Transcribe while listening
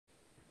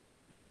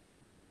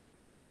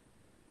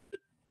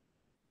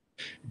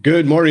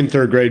Good morning,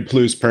 third grade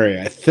Blues Prairie.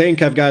 I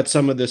think I've got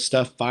some of this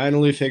stuff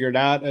finally figured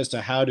out as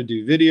to how to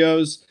do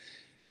videos,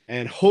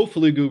 and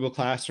hopefully Google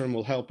Classroom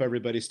will help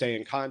everybody stay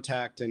in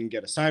contact and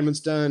get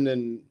assignments done.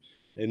 And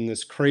in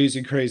this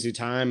crazy, crazy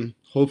time,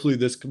 hopefully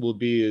this will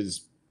be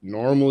as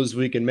normal as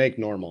we can make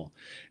normal.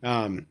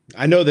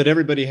 I know that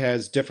everybody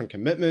has different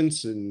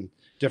commitments and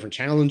different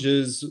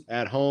challenges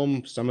at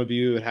home. Some of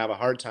you have a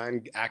hard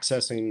time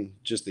accessing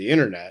just the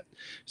internet.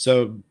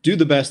 So do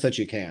the best that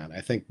you can. I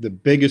think the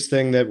biggest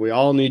thing that we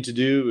all need to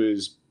do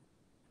is,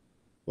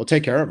 well,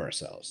 take care of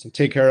ourselves and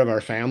take care of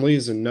our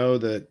families and know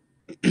that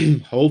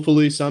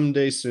hopefully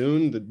someday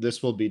soon that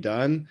this will be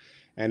done.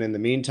 And in the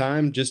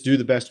meantime, just do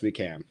the best we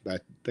can. I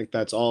think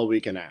that's all we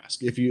can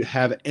ask. If you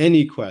have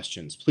any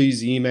questions,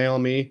 please email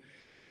me.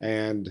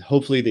 And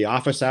hopefully the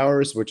office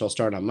hours, which I'll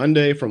start on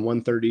Monday from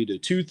 1:30 to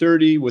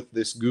 2:30 with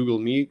this Google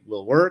Meet,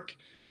 will work.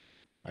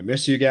 I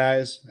miss you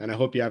guys, and I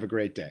hope you have a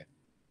great day.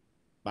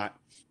 Bye.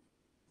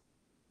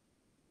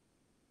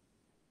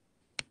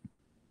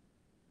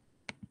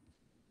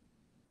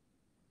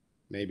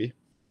 Maybe.